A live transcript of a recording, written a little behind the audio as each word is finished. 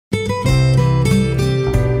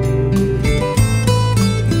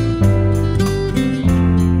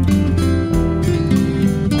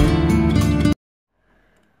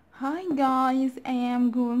guys, I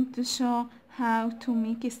am going to show how to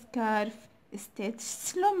make a scarf stitch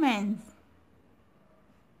slogans.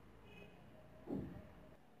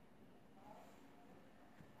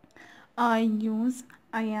 I use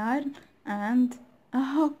a yarn and a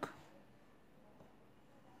hook.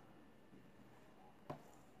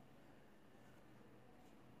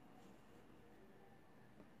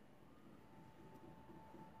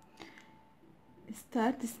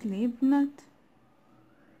 Start slip knot.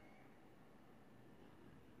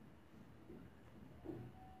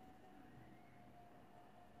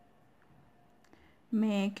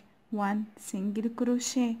 Make one single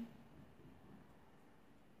crochet.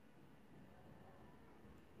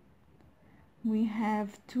 We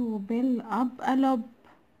have to build up a loop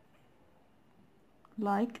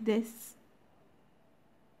like this.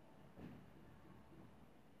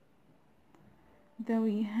 Then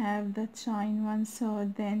we have the chain one, so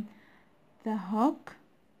then the hook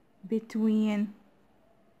between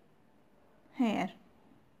here,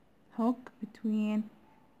 hook between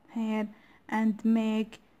here, and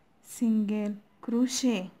make single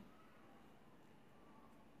crochet.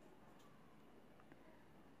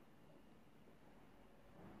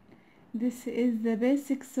 This is the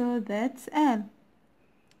basic, so that's all.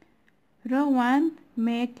 Row 1,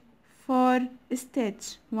 make 4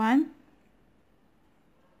 stitch. 1,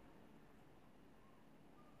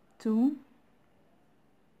 2,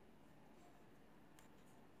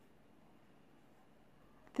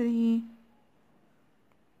 3,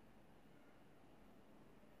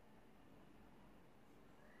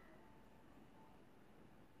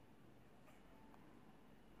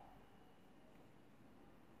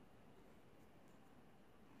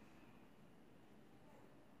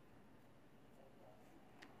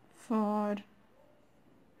 4,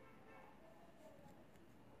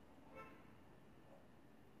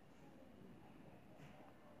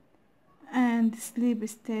 and slip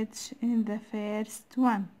stitch in the first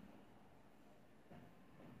one.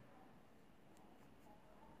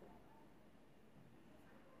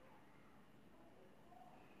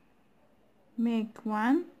 Make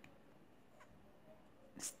 1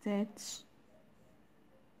 stitch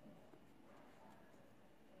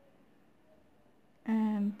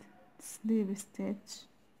and slip stitch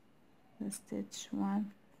the stitch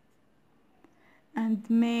 1 and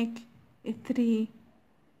make a 3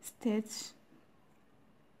 stitch.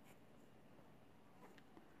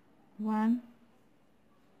 1,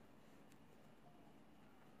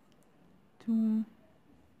 2,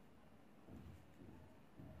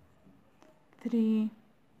 3,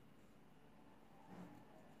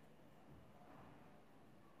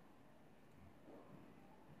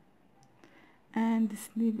 and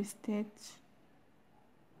slip stitch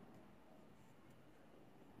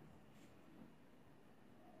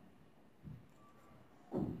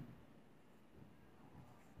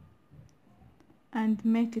and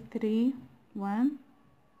make 3, 1,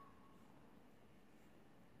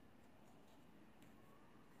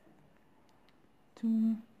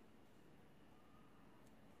 2,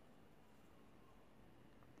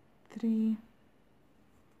 3,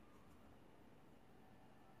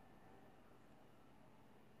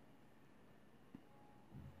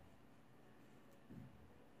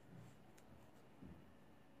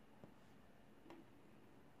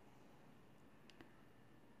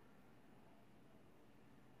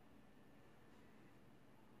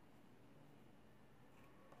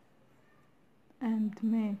 'and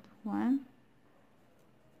make 1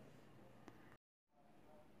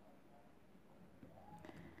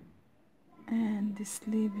 and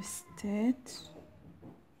slip stitch,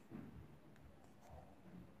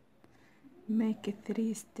 make a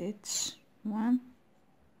 3 stitch, 1,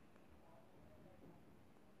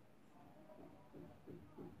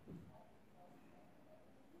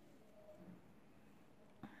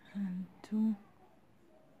 and 2,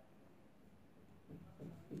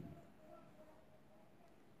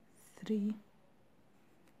 3,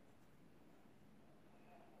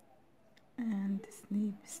 and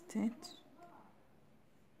slip stitch,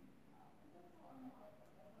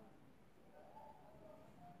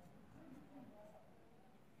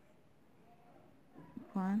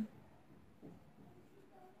 1,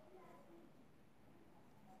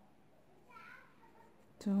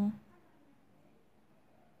 2,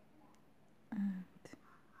 and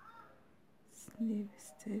slip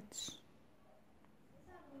stitch,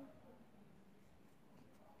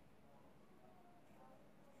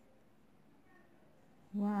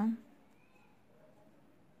 1,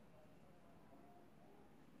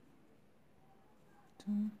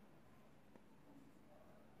 2,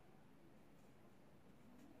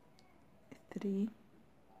 3,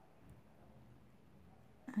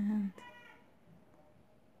 and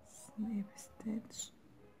slip stitch,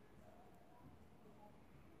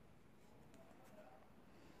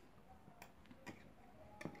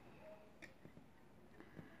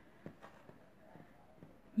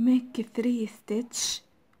 make 3 stitch,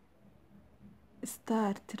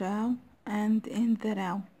 start row and end the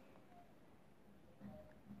row,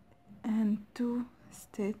 and 2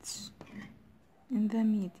 stitch in the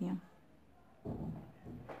medium,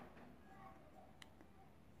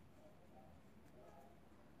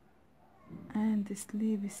 and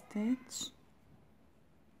slip stitch,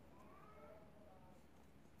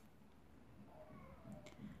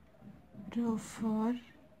 row 4,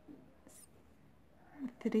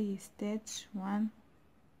 3 stitch, 1,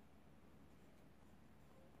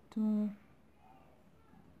 2,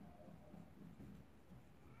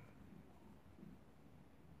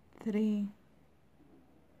 3,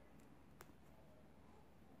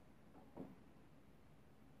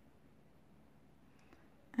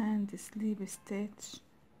 and slip stitch,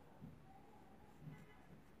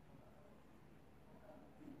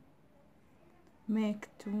 make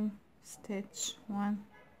 2 stitch, 1,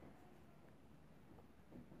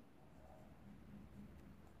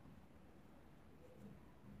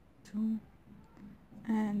 2,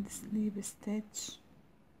 and slip stitch,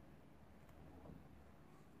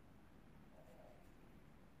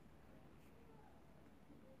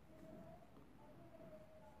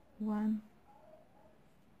 one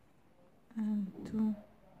and 2,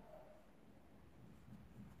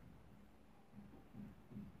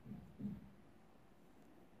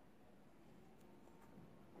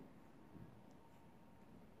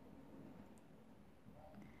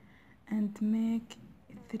 and make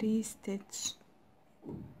 3 stitch,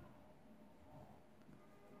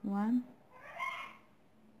 1,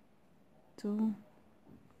 2,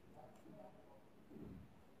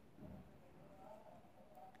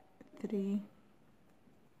 3,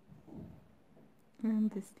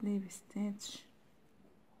 and slip stitch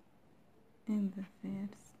in the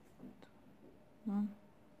first one,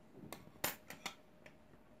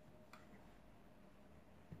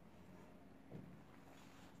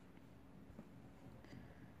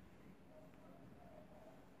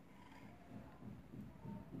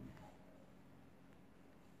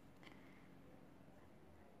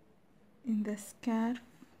 in the scarf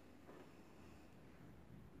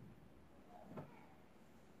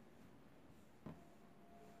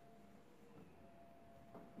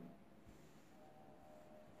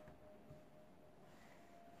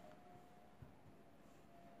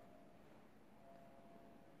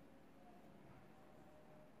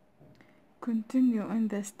continue in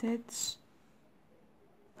the stitch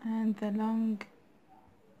and the long